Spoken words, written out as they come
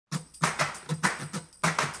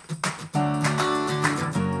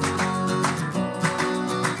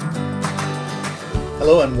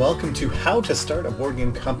Hello and welcome to How to Start a Board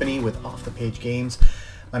Game Company with Off the Page Games.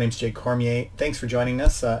 My name's Jay Cormier. Thanks for joining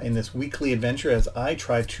us in this weekly adventure as I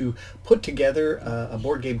try to put together a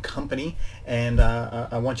board game company, and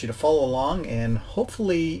I want you to follow along, and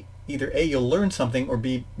hopefully either A, you'll learn something, or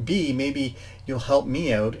B, maybe you'll help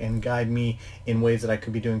me out and guide me in ways that I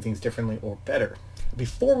could be doing things differently or better.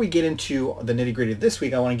 Before we get into the nitty-gritty of this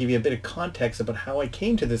week, I want to give you a bit of context about how I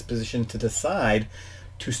came to this position to decide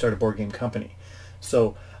to start a board game company.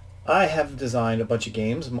 So I have designed a bunch of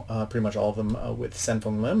games, pretty much all of them with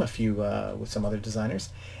Senfeng Lim, a few with some other designers.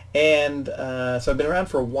 And so I've been around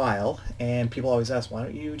for a while, and people always ask, why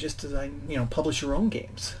don't you just design, publish your own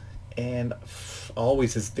games? And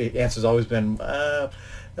the answer's always been,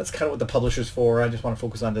 that's kind of what the publisher's for. I just want to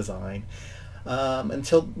focus on design.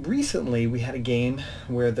 Until recently, we had a game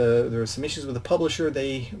where there were some issues with the publisher.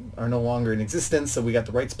 They are no longer in existence, so we got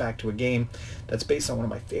the rights back to a game that's based on one of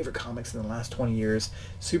my favorite comics in the last 20 years.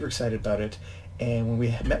 Super excited about it. And when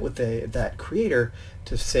we met with that creator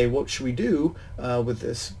to say, what should we do with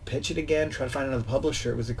this? Pitch it again, try to find another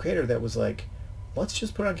publisher. It was the creator that was like, let's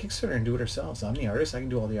just put it on Kickstarter and do it ourselves. I'm the artist. I can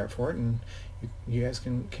do all the art for it, and you guys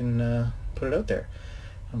can put it out there.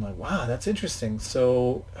 I'm like, wow, that's interesting.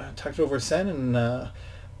 So I talked it over with Sen, and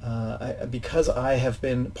because I have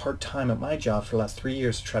been part-time at my job for the last 3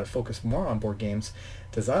 years to try to focus more on board games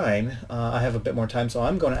design, I have a bit more time, so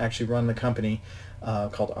I'm going to actually run the company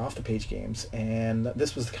called Off the Page Games, and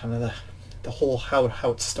this was kind of the whole how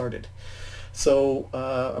it started. So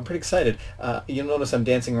I'm pretty excited. You'll notice I'm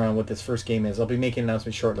dancing around what this first game is. I'll be making an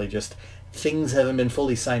announcement shortly. Just things haven't been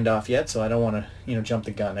fully signed off yet, so I don't want to jump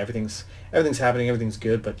the gun. Everything's happening, everything's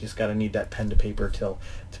good, but just got to need that pen to paper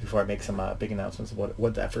before I make some big announcements of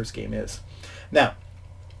what that first game is. Now,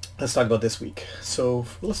 let's talk about this week. So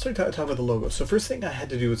let's start talking about the logo. So first thing I had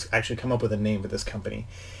to do was actually come up with a name for this company,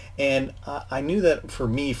 and I knew that for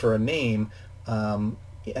me, for a name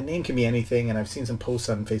can be anything, and I've seen some posts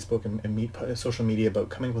on Facebook and social media about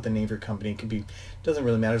coming up with a name for your company. Doesn't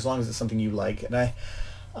really matter as long as it's something you like. And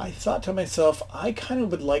I thought to myself, I kind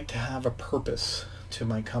of would like to have a purpose to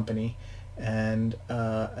my company and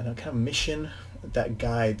a kind of mission that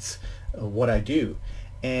guides what I do.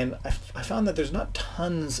 And I found that there's not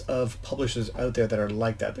tons of publishers out there that are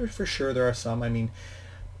like that. For sure there are some. I mean,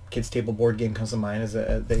 Kids Table Board Game comes to mind as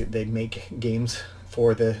they make games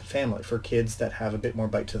for the family, for kids that have a bit more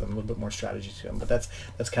bite to them, a little bit more strategy to them. But that's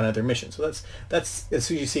kind of their mission. So that's as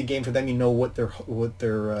soon as you see a game for them, you know what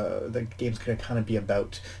the game's going to kind of be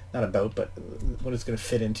about, not about, but what it's going to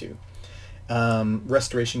fit into.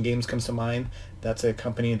 Restoration Games comes to mind. That's a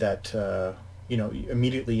company that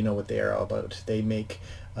immediately you know what they are all about. They make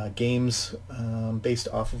games based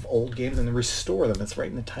off of old games and then restore them. It's right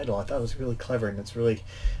in the title. I thought it was really clever, and it's really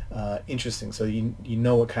interesting. So you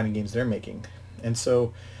know what kind of games they're making. And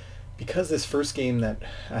so because this first game that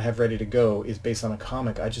I have ready to go is based on a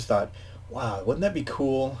comic, I just thought, wow, wouldn't that be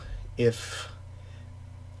cool if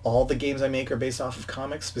all the games I make are based off of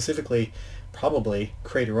comics? Specifically, probably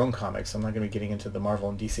create your own comics. I'm not going to be getting into the Marvel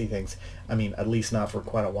and DC things. I mean, at least not for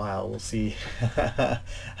quite a while. We'll see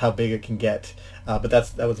how big it can get. But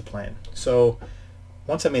that was the plan. So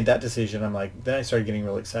once I made that decision, then I started getting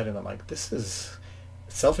really excited. I'm like, this is,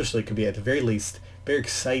 selfishly, could be at the very least very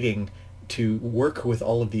exciting to work with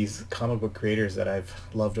all of these comic book creators that I've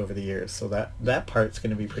loved over the years. So that part's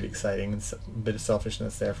going to be pretty exciting. It's a bit of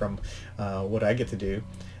selfishness there from what I get to do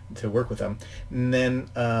to work with them. And then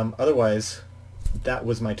otherwise, that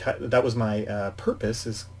was my purpose,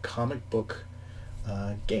 is comic book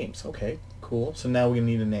games. Okay, cool. So now we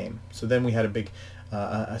need a name. So then we had a big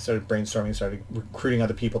I started brainstorming, started recruiting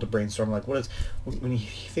other people to brainstorm, like, when you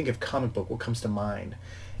think of comic book, what comes to mind?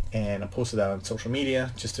 And I posted that on social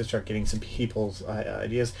media just to start getting some people's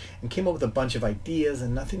ideas, and came up with a bunch of ideas,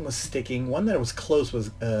 and nothing was sticking. One that was close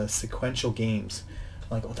was sequential games.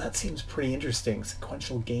 I'm like, oh, that seems pretty interesting,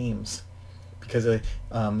 sequential games, because a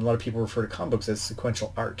lot of people refer to comic books as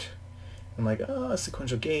sequential art. I'm like, oh,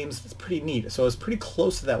 sequential games, that's pretty neat. So I was pretty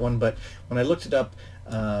close to that one, but when I looked it up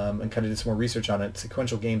and kind of did some more research on it,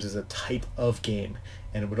 sequential games is a type of game,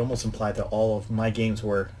 and it would almost imply that all of my games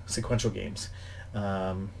were sequential games.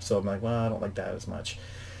 So I'm like, well, I don't like that as much.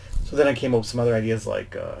 So then I came up with some other ideas,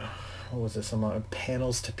 like what was this? Some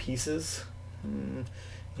panels to pieces.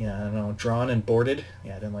 Yeah, I don't know. Drawn and boarded.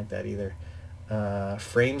 Yeah, I didn't like that either.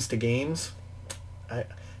 Frames to games.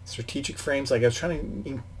 Strategic frames. Like, I was trying to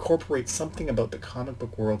incorporate something about the comic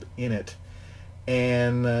book world in it,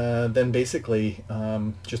 and then basically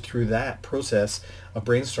just through that process of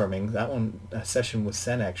brainstorming, a session with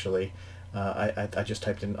Sen actually, I just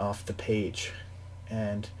typed in Off the Page.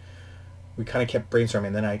 And we kind of kept brainstorming,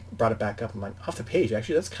 and then I brought it back up. I'm like, off the page,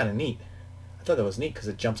 actually, that's kind of neat. I thought that was neat because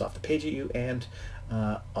it jumps off the page at you and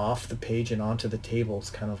off the page and onto the tables,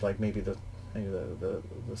 kind of like maybe the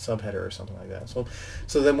subheader or something like that.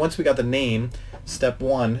 So then once we got the name, step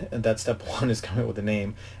one, and that step one is coming up with the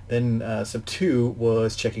name. Then step two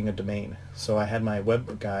was checking a domain. So I had my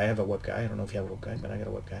web guy. I have a web guy. I don't know if you have a web guy, but I got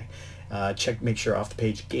a web guy. Make sure off the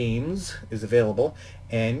page games is available,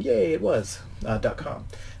 and yay, it was .com.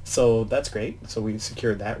 So that's great. So we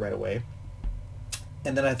secured that right away.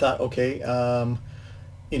 And then I thought, okay,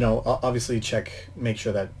 you know, obviously make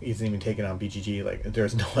sure that it isn't even taken on BGG. Like,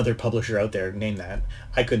 there's no other publisher out there. Name that.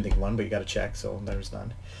 I couldn't think of one, but you got to check. So there's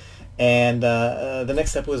none. And the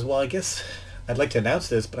next step was, well, I guess I'd like to announce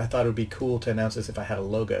this, but I thought it would be cool to announce this if I had a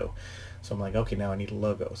logo. So I'm like, okay, now I need a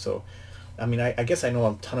logo. So, I mean, I guess I know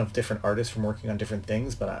a ton of different artists from working on different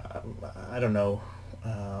things, but I don't know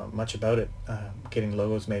much about it, getting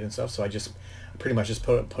logos made and stuff. So I just pretty much just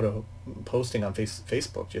put a posting on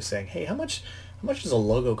Facebook just saying, hey, how much does a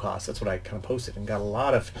logo cost? That's what I kind of posted, and got a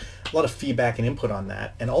lot of feedback and input on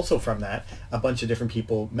that. And also from that, a bunch of different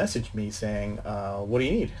people messaged me saying, what do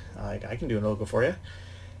you need? I can do a logo for you.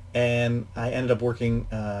 And I ended up working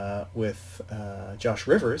with Josh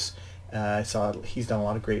Rivers. I saw he's done a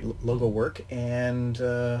lot of great logo work, and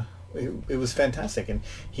it was fantastic. And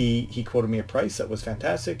he quoted me a price that was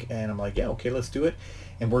fantastic, and I'm like, yeah, okay, let's do it.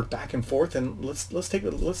 And work back and forth, and let's take a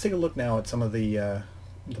look now at some of the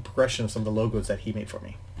progression of some of the logos that he made for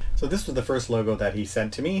me. So this was the first logo that he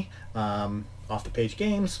sent to me, off the page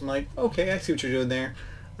games. I'm like, okay, I see what you're doing there.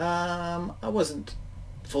 I wasn't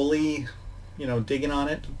fully, you know, digging on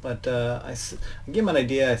it, but I gave him an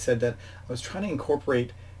idea. I said that I was trying to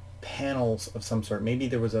incorporate panels of some sort. Maybe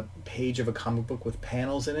there was a page of a comic book with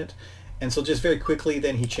panels in it. And so just very quickly,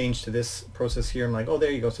 then he changed to this process here. I'm like, oh,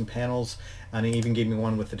 there you go, some panels. And he even gave me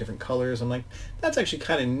one with the different colors. I'm like, that's actually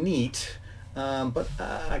kind of neat. But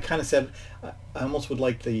I kind of said I almost would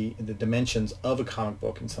like the dimensions of a comic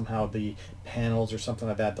book, and somehow the panels or something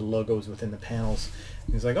like that, the logos within the panels.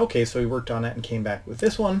 And he's like, okay, so he worked on it and came back with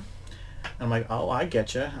this one. And I'm like, oh, I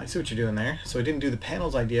get you. I see what you're doing there. So I didn't do the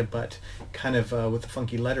panels idea, but kind of with the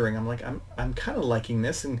funky lettering. I'm like, I'm kind of liking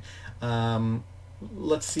this, and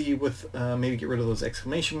let's see with maybe get rid of those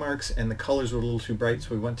exclamation marks, and the colors were a little too bright, so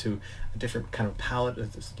we went to a different kind of palette.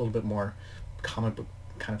 It's a little bit more comic book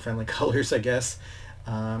kind of friendly colors, I guess.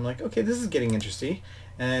 I'm like, okay, this is getting interesting.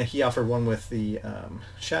 He offered one with the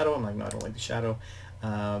shadow. I'm like, no, I don't like the shadow.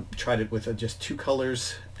 Tried it with just two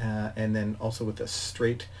colors, and then also with a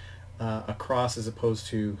straight across, as opposed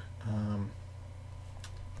to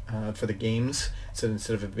for the games. So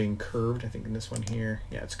instead of it being curved, I think in this one here,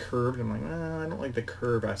 yeah, it's curved. I'm like, I don't like the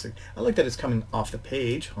curve. I like that it's coming off the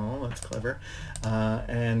page. Oh, that's clever.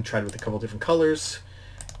 And tried with a couple different colors.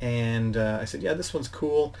 And I said, yeah, this one's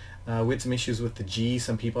cool. We had some issues with the G.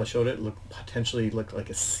 Some people I showed it potentially looked like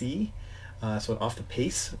a C. So off the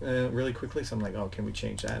pace really quickly. So I'm like, oh, can we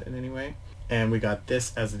change that in any way? And we got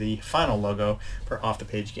this as the final logo for Off the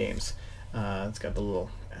Page Games. It's got the little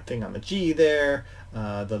thing on the G there.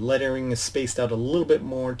 The lettering is spaced out a little bit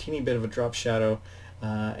more, teeny bit of a drop shadow,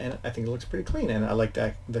 and I think it looks pretty clean. And I like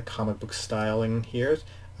the comic book styling here,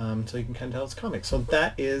 so you can kind of tell it's comic. So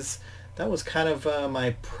that was kind of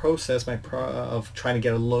my process, of trying to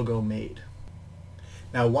get a logo made.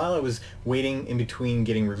 Now, while I was waiting in between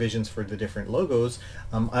getting revisions for the different logos,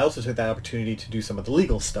 I also took that opportunity to do some of the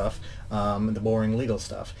legal stuff, the boring legal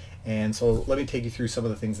stuff. And so let me take you through some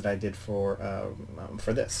of the things that I did for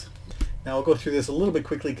this. Now, I'll go through this a little bit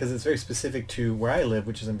quickly because it's very specific to where I live,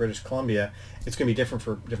 which is in British Columbia. It's going to be different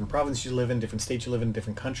for different provinces you live in, different states you live in,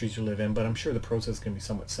 different countries you live in, but I'm sure the process is going to be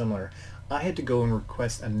somewhat similar. I had to go and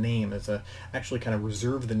request a name, actually kind of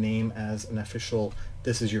reserve the name as an official,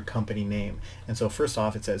 this is your company name. And so first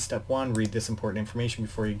off, it says step one, read this important information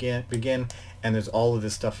before you begin. And there's all of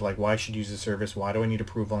this stuff like why I should use the service, why do I need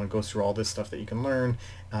approval, and it goes through all this stuff that you can learn,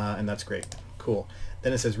 and that's great. Cool.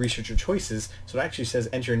 Then it says research your choices. So it actually says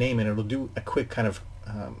enter your name, and it'll do a quick kind of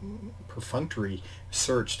perfunctory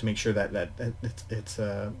search to make sure that it's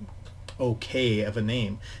okay of a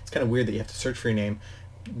name. It's kind of weird that you have to search for your name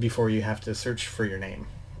before you have to search for your name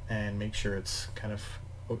and make sure it's kind of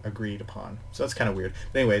agreed upon. So that's kind of weird.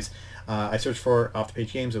 But anyways, I searched for Off the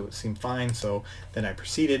Page Games. It seemed fine. So then I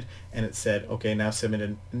proceeded, and it said, okay, now submit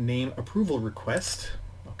a name approval request.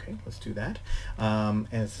 Okay, let's do that. And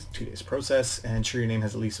it's a 2 days process, and ensure your name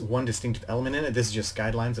has at least one distinctive element in it. This is just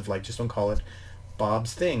guidelines of like, just don't call it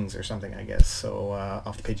Bob's Things or something, I guess. So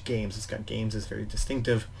off the page games, it's got games, is very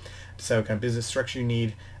distinctive. Decide what kind of business structure you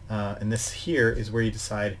need. And this here is where you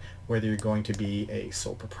decide whether you're going to be a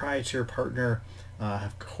sole proprietor, partner,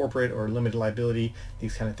 have corporate or limited liability,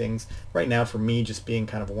 these kind of things. Right now, for me, just being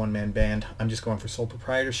kind of a one-man band, I'm just going for sole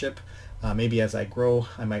proprietorship. Maybe as I grow,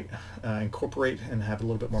 I might incorporate and have a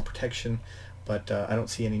little bit more protection, but I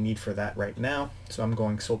don't see any need for that right now. So I'm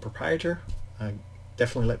going sole proprietor.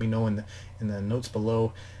 Definitely let me know in the notes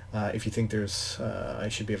below if you think there's I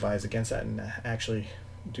should be advised against that and actually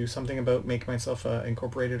do something about making myself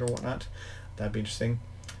incorporated or whatnot. That'd be interesting.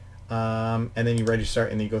 And then you ready to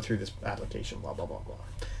start, and then you go through this application, blah blah blah blah.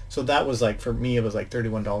 So that was like, for me, it was like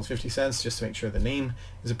 $31.50 just to make sure the name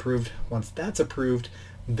is approved. Once that's approved,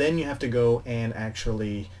 then you have to go and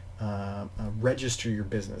actually register your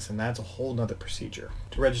business, and that's a whole nother procedure.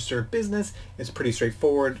 To register a business, it's pretty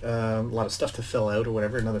straightforward. A lot of stuff to fill out or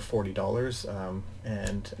whatever, another $40,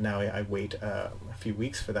 and now I wait a few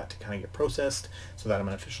weeks for that to kind of get processed so that I'm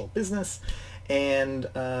an official business. And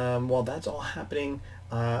while that's all happening,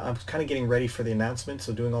 I was kind of getting ready for the announcement,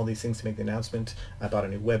 so doing all these things to make the announcement. I bought a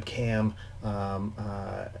new webcam,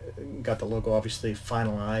 got the logo obviously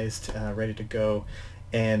finalized, ready to go,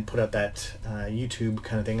 and put out that YouTube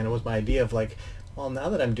kind of thing. And it was my idea of like, well, now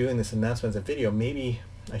that I'm doing this announcement as a video, maybe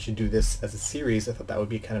I should do this as a series. I thought that would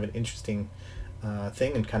be kind of an interesting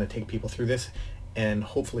thing, and kind of take people through this and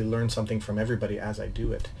hopefully learn something from everybody as I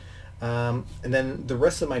do it. And then the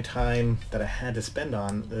rest of my time that I had to spend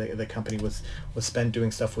on the company was spent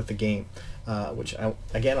doing stuff with the game, which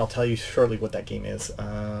again I'll tell you shortly what that game is.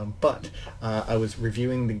 But I was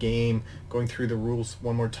reviewing the game, going through the rules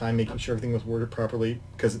one more time, making sure everything was worded properly,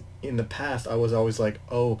 because in the past I was always like,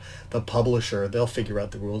 oh, the publisher, they'll figure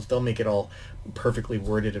out the rules, they'll make it all perfectly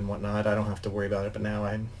worded and whatnot, I don't have to worry about it. But now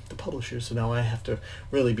I'm the publisher, so now I have to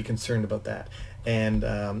really be concerned about that, and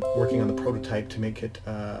working on the prototype to make it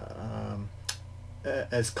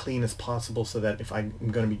as clean as possible, so that if I'm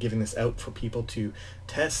going to be giving this out for people to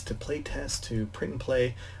test, to play test, to print and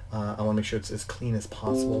play, I want to make sure it's as clean as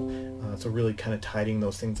possible. So really kind of tidying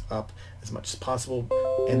those things up as much as possible,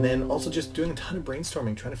 and then also just doing a ton of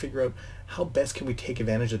brainstorming, trying to figure out how best can we take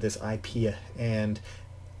advantage of this IP. And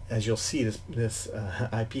as you'll see, this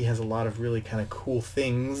IP has a lot of really kind of cool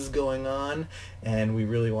things going on, and we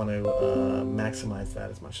really want to maximize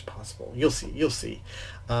that as much as possible. You'll see.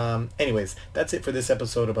 Anyways, that's it for this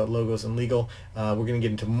episode about logos and legal. We're going to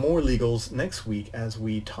get into more legals next week as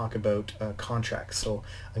we talk about contracts. So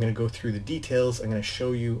I'm going to go through the details. I'm going to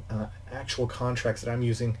show you actual contracts that I'm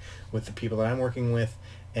using with the people that I'm working with,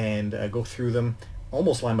 and go through them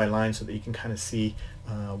almost line by line, so that you can kind of see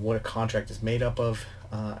what a contract is made up of,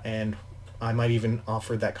 and I might even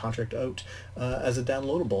offer that contract out as a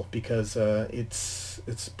downloadable, because it's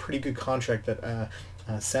a pretty good contract that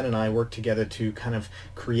Sen and I worked together to kind of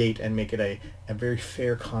create and make it a very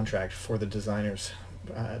fair contract for the designers,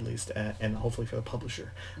 at least, and hopefully for the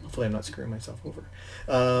publisher. Hopefully I'm not screwing myself over.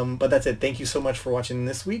 But that's it. Thank you so much for watching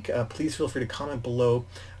this week. Please feel free to comment below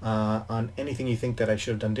on anything you think that I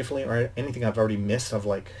should have done differently, or anything I've already missed of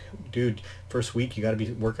like, dude, first week you got to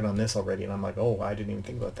be working on this already, and I'm like, oh, I didn't even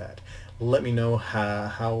think about that. Let me know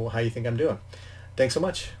how you think I'm doing. Thanks so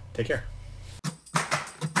much. Take care.